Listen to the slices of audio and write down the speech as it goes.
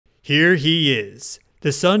Here he is,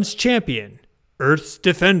 the sun's champion, Earth's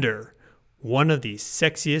defender, one of the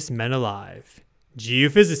sexiest men alive,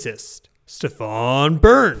 Geophysicist Stefan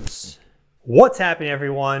Burns. What's happening,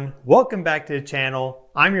 everyone? Welcome back to the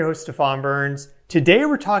channel. I'm your host, Stefan Burns. Today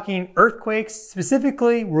we're talking earthquakes.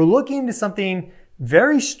 Specifically, we're looking into something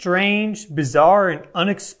very strange, bizarre, and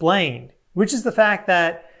unexplained, which is the fact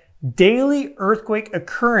that daily earthquake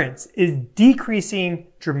occurrence is decreasing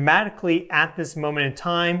dramatically at this moment in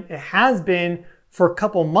time. It has been for a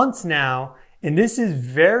couple months now, and this is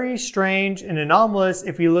very strange and anomalous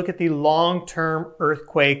if we look at the long-term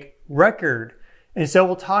earthquake record. And so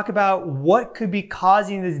we'll talk about what could be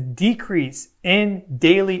causing this decrease in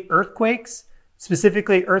daily earthquakes,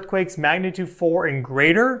 specifically earthquakes magnitude 4 and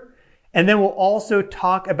greater. And then we'll also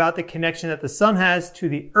talk about the connection that the sun has to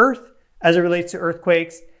the earth as it relates to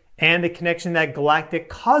earthquakes, and the connection that galactic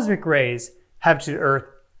cosmic rays have to the earth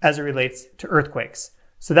as it relates to earthquakes.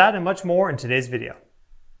 So that and much more in today's video.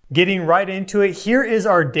 Getting right into it, here is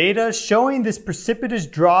our data showing this precipitous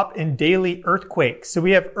drop in daily earthquakes. So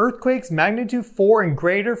we have earthquakes magnitude 4 and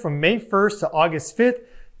greater from May 1st to August 5th,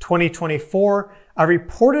 2024. I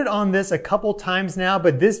reported on this a couple times now,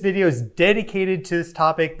 but this video is dedicated to this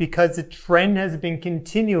topic because the trend has been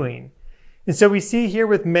continuing. And so we see here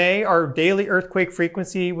with May, our daily earthquake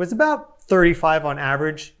frequency was about 35 on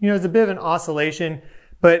average. You know, it's a bit of an oscillation,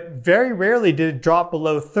 but very rarely did it drop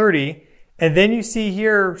below 30. And then you see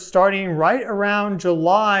here, starting right around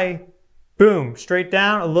July, boom, straight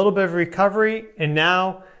down, a little bit of recovery. And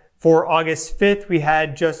now for August 5th, we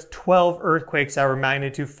had just 12 earthquakes that were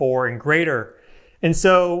magnitude 4 and greater. And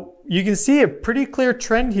so you can see a pretty clear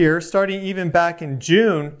trend here, starting even back in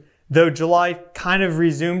June, though July kind of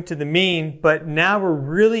resumed to the mean, but now we're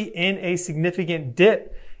really in a significant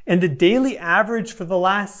dip. And the daily average for the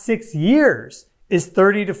last 6 years is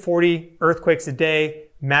 30 to 40 earthquakes a day,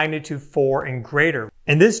 magnitude 4 and greater.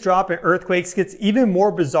 And this drop in earthquakes gets even more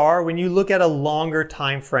bizarre when you look at a longer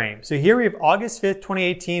time frame. So here we have August 5th,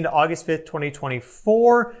 2018 to August 5th,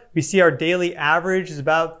 2024. We see our daily average is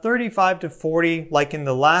about 35 to 40, like in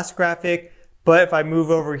the last graphic. But if I move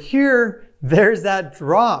over here, there's that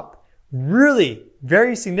drop. Really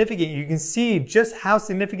very significant. You can see just how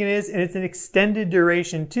significant it is, and it's an extended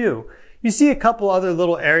duration too. You see a couple other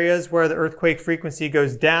little areas where the earthquake frequency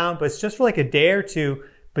goes down, but it's just for like a day or two.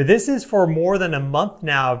 But this is for more than a month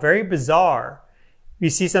now. Very bizarre. You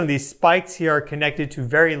see some of these spikes here are connected to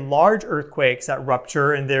very large earthquakes that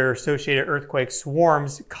rupture and their associated earthquake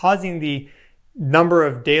swarms, causing the number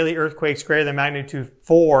of daily earthquakes greater than magnitude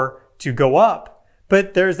 4 to go up.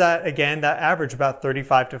 But there's that, again, that average about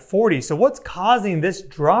 35 to 40. So what's causing this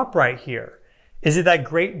drop right here? Is it that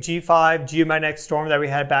great G5 geomagnetic storm that we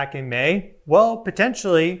had back in May? Well,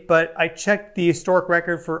 potentially, but I checked the historic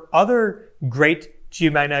record for other great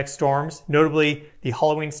geomagnetic storms, notably the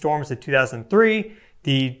Halloween storms of 2003,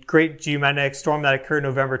 the great geomagnetic storm that occurred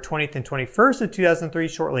November 20th and 21st of 2003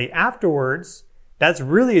 shortly afterwards. That's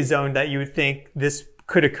really a zone that you would think this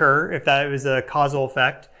could occur if that was a causal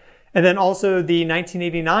effect. And then also the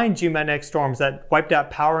 1989 geomagnetic storms that wiped out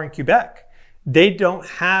power in Quebec. They don't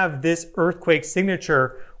have this earthquake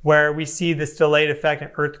signature where we see this delayed effect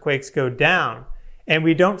and earthquakes go down. And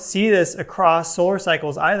we don't see this across solar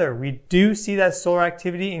cycles either. We do see that solar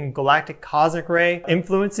activity in galactic cosmic ray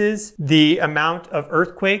influences the amount of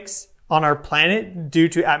earthquakes on our planet due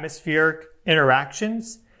to atmospheric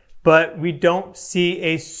interactions. But we don't see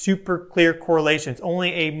a super clear correlation. It's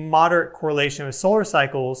only a moderate correlation with solar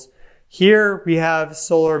cycles. Here we have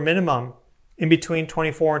solar minimum in between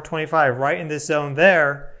 24 and 25, right in this zone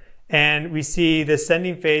there. And we see the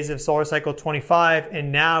ascending phase of solar cycle 25,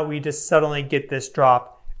 and now we just suddenly get this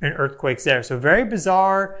drop in earthquakes there. So very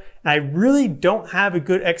bizarre, and I really don't have a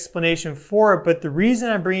good explanation for it, but the reason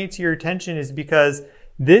I'm bringing it to your attention is because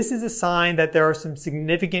this is a sign that there are some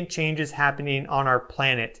significant changes happening on our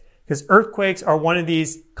planet, because earthquakes are one of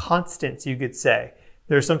these constants, you could say.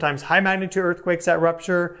 There's sometimes high magnitude earthquakes that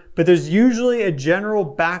rupture, but there's usually a general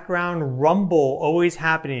background rumble always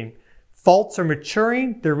happening. Faults are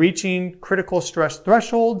maturing, they're reaching critical stress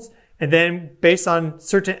thresholds, and then based on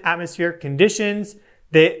certain atmospheric conditions,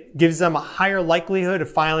 that gives them a higher likelihood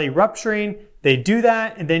of finally rupturing. They do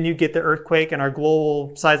that, and then you get the earthquake, and our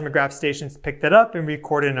global seismograph stations pick that up and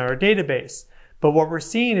record it in our database. But what we're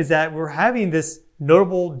seeing is that we're having this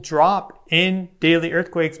notable drop in daily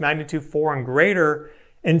earthquakes magnitude 4 and greater.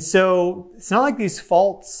 And so it's not like these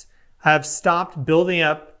faults have stopped building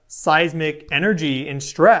up seismic energy and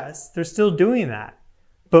stress. They're still doing that.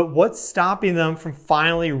 But what's stopping them from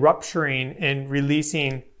finally rupturing and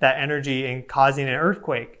releasing that energy and causing an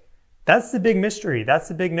earthquake? That's the big mystery. That's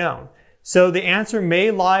the big known. So the answer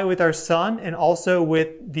may lie with our sun and also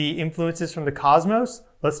with the influences from the cosmos.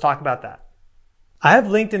 Let's talk about that. I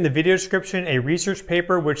have linked in the video description a research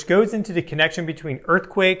paper which goes into the connection between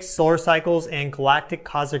earthquakes, solar cycles, and galactic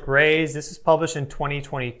cosmic rays. This is published in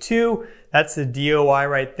 2022. That's the DOI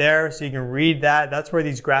right there, so you can read that. That's where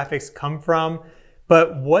these graphics come from.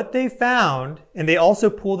 But what they found, and they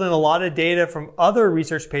also pulled in a lot of data from other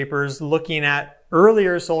research papers looking at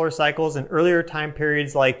earlier solar cycles and earlier time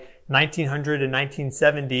periods like 1900 and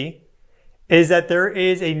 1970, is that there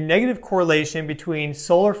is a negative correlation between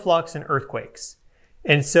solar flux and earthquakes.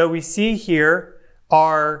 And so we see here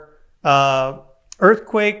our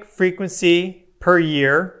earthquake frequency per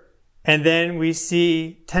year, and then we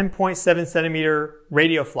see 10.7 centimeter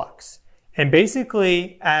radial flux. And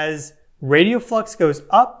basically, as radial flux goes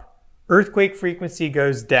up, earthquake frequency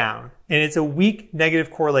goes down. And it's a weak negative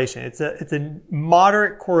correlation. It's a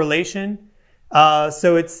moderate correlation.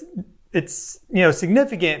 So it's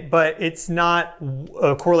significant, but it's not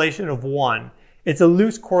a correlation of 1. It's a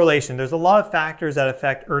loose correlation. There's a lot of factors that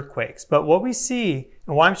affect earthquakes. But what we see,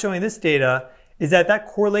 and why I'm showing this data, is that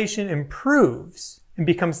correlation improves and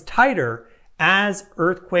becomes tighter as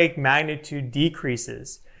earthquake magnitude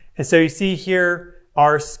decreases. And so you see here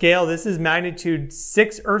our scale. This is magnitude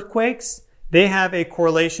 6 earthquakes. They have a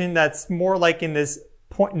correlation that's more like in this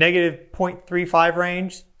negative 0.35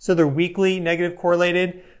 range. So they're weakly negative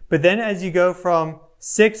correlated. But then as you go from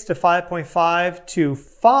 6 to 5.5 to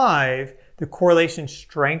 5, the correlation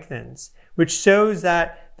strengthens, which shows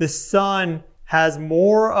that the sun has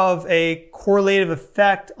more of a correlative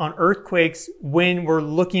effect on earthquakes when we're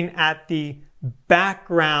looking at the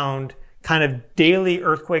background kind of daily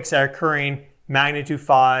earthquakes that are occurring magnitude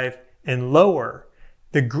 5 and lower.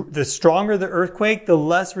 The stronger the earthquake, the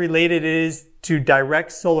less related it is to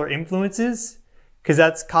direct solar influences, because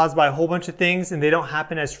that's caused by a whole bunch of things and they don't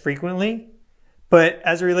happen as frequently. But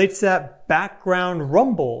as it relates to that background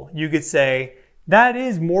rumble, you could say that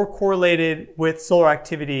is more correlated with solar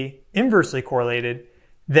activity, inversely correlated,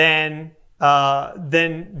 than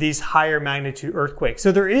these higher magnitude earthquakes.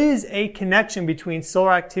 So there is a connection between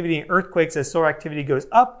solar activity and earthquakes. As solar activity goes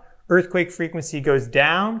up, earthquake frequency goes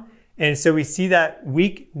down. And so we see that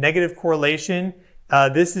weak negative correlation.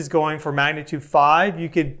 This is going for magnitude 5. You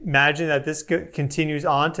could imagine that this continues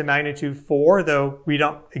on to magnitude 4, though we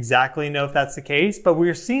don't exactly know if that's the case. But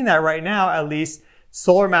we're seeing that right now, at least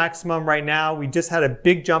solar maximum right now. We just had a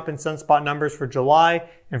big jump in sunspot numbers for July,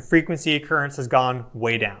 and frequency occurrence has gone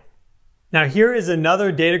way down. Now here is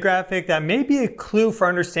another data graphic that may be a clue for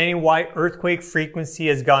understanding why earthquake frequency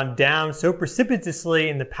has gone down so precipitously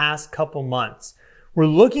in the past couple months. We're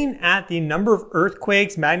looking at the number of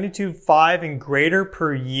earthquakes magnitude 5 and greater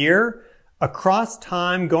per year across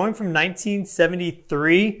time going from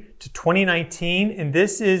 1973 to 2019, and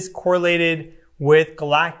this is correlated with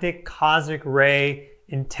galactic cosmic ray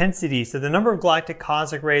intensity. So the number of galactic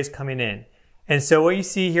cosmic rays coming in. And so what you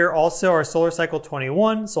see here also are solar cycle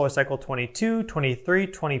 21, solar cycle 22, 23,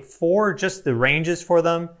 24, just the ranges for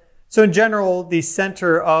them. So in general, the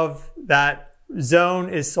center of that zone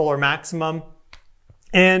is solar maximum.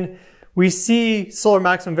 And we see solar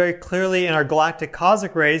maximum very clearly in our galactic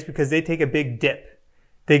cosmic rays because they take a big dip.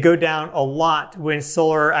 They go down a lot when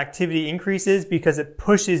solar activity increases because it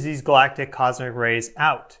pushes these galactic cosmic rays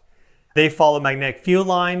out. They follow magnetic field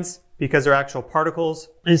lines because they're actual particles.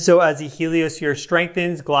 And so as the heliosphere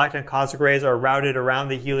strengthens, galactic cosmic rays are routed around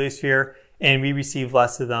the heliosphere and we receive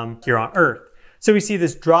less of them here on Earth. So we see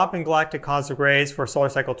this drop in galactic cosmic rays for solar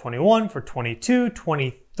cycle 21, for 22,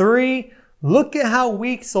 23. Look at how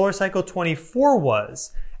weak solar cycle 24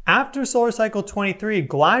 was. After solar cycle 23,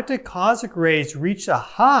 galactic cosmic rays reached a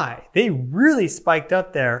high. They really spiked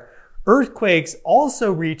up there. Earthquakes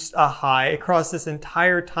also reached a high across this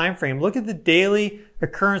entire time frame. Look at the daily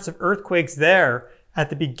occurrence of earthquakes there at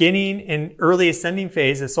the beginning and early ascending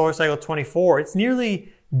phase of solar cycle 24. It's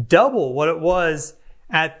nearly double what it was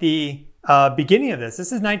at the beginning of this. This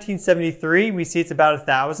is 1973. We see it's about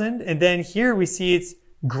 1,000. And then here we see it's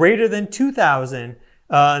greater than 2,000.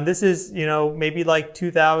 And this is, maybe like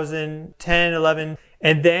 2010, 11.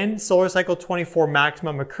 And then solar cycle 24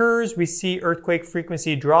 maximum occurs. We see earthquake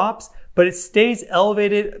frequency drops, but it stays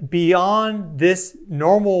elevated beyond this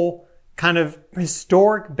normal kind of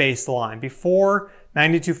historic baseline. Before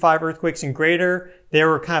magnitude 5 earthquakes and greater, they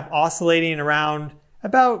were kind of oscillating around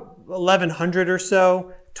about 1,100 or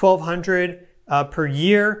so, 1,200 per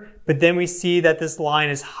year. But then we see that this line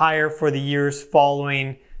is higher for the years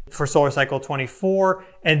following for solar cycle 24.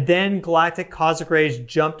 And then galactic cosmic rays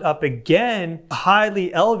jumped up again,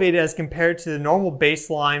 highly elevated as compared to the normal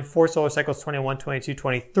baseline for solar cycles 21, 22,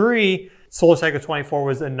 23. solar cycle 24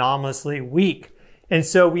 was anomalously weak. And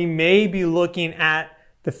so we may be looking at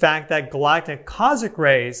the fact that galactic cosmic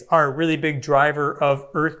rays are a really big driver of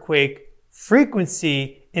earthquake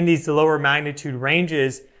frequency in these lower magnitude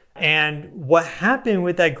ranges. And what happened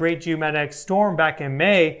with that great geomagnetic storm back in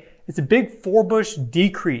May, it's a big Forbush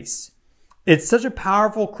decrease. It's such a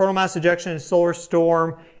powerful coronal mass ejection and solar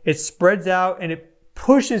storm. It spreads out and it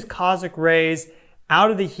pushes cosmic rays out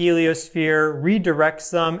of the heliosphere,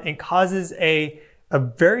 redirects them, and causes a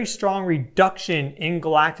very strong reduction in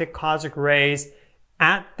galactic cosmic rays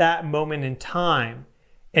at that moment in time.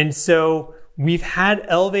 And so we've had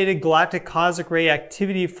elevated galactic cosmic ray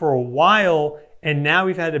activity for a while, and now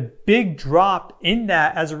we've had a big drop in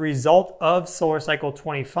that as a result of solar cycle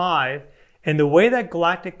 25. And the way that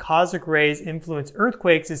galactic cosmic rays influence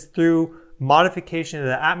earthquakes is through modification of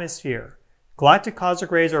the atmosphere. Galactic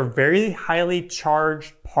cosmic rays are very highly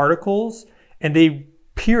charged particles, and they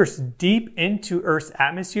pierce deep into Earth's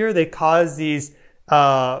atmosphere. They cause these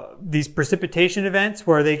precipitation events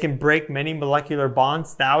where they can break many molecular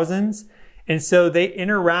bonds, thousands. And so they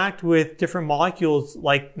interact with different molecules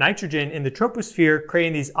like nitrogen in the troposphere,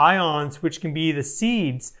 creating these ions, which can be the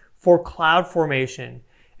seeds for cloud formation.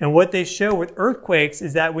 And what they show with earthquakes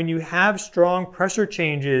is that when you have strong pressure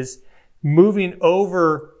changes moving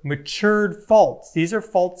over matured faults, these are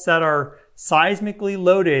faults that are seismically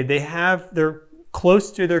loaded. They're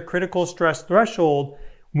close to their critical stress threshold.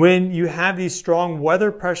 When you have these strong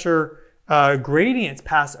weather pressure gradients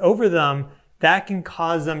pass over them, that can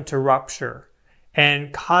cause them to rupture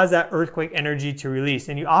and cause that earthquake energy to release.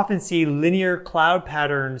 And you often see linear cloud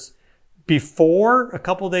patterns before, a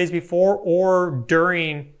couple of days before, or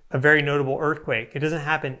during a very notable earthquake. It doesn't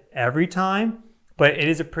happen every time, but it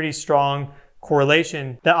is a pretty strong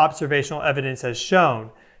correlation that observational evidence has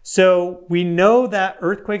shown. So we know that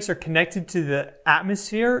earthquakes are connected to the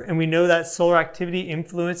atmosphere, and we know that solar activity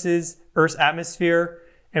influences Earth's atmosphere.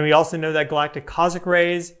 And we also know that galactic cosmic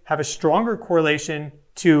rays have a stronger correlation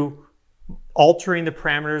to altering the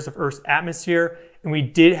parameters of Earth's atmosphere. And we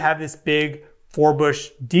did have this big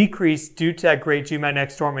Forbush decrease due to that great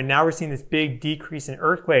geomagnetic storm. And now we're seeing this big decrease in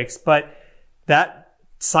earthquakes. But that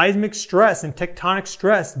seismic stress and tectonic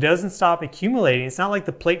stress doesn't stop accumulating. It's not like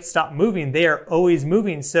the plates stop moving. They are always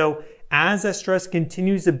moving. So as that stress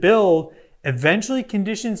continues to build, eventually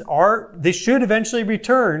conditions should eventually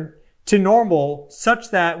return to normal, such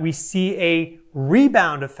that we see a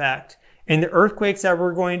rebound effect in the earthquakes that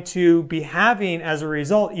we're going to be having as a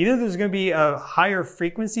result. Either there's going to be a higher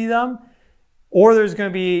frequency of them, or there's going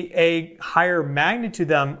to be a higher magnitude of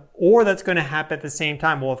them, or that's going to happen at the same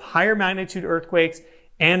time. We'll have higher magnitude earthquakes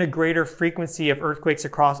and a greater frequency of earthquakes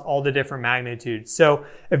across all the different magnitudes. So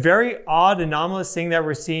a very odd, anomalous thing that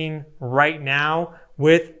we're seeing right now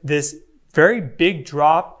with this very big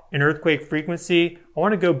drop in earthquake frequency. I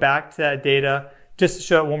want to go back to that data just to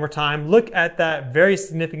show it one more time. Look at that very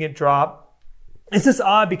significant drop. It's just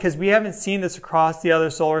odd because we haven't seen this across the other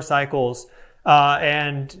solar cycles.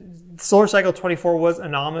 And solar cycle 24 was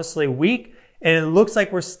anomalously weak. And it looks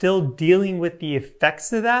like we're still dealing with the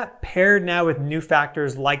effects of that, paired now with new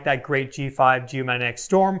factors like that great G5 geomagnetic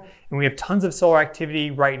storm. And we have tons of solar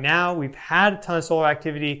activity right now. We've had a ton of solar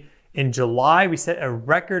activity in July. We set a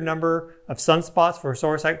record number of sunspots for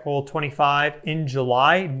solar cycle 25 in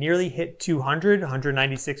July, nearly hit 200,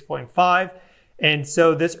 196.5. And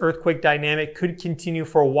so this earthquake dynamic could continue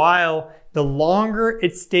for a while. The longer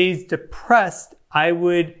it stays depressed, I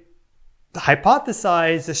would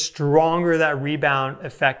hypothesize the stronger that rebound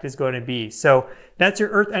effect is going to be. So that's your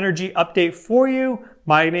Earth energy update for you.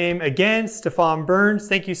 My name again, Stefan Burns.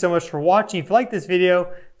 Thank you so much for watching. If you like this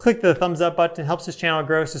video, click the thumbs up button. It helps this channel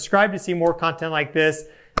grow. Subscribe to see more content like this.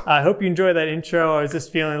 I hope you enjoyed that intro. I was just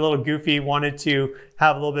feeling a little goofy, wanted to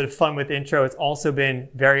have a little bit of fun with the intro. It's also been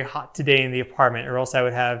very hot today in the apartment, or else I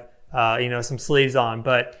would have some sleeves on,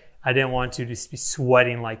 but I didn't want to just be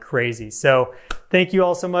sweating like crazy. So thank you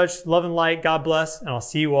all so much. Love and light. God bless. And I'll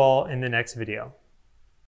see you all in the next video.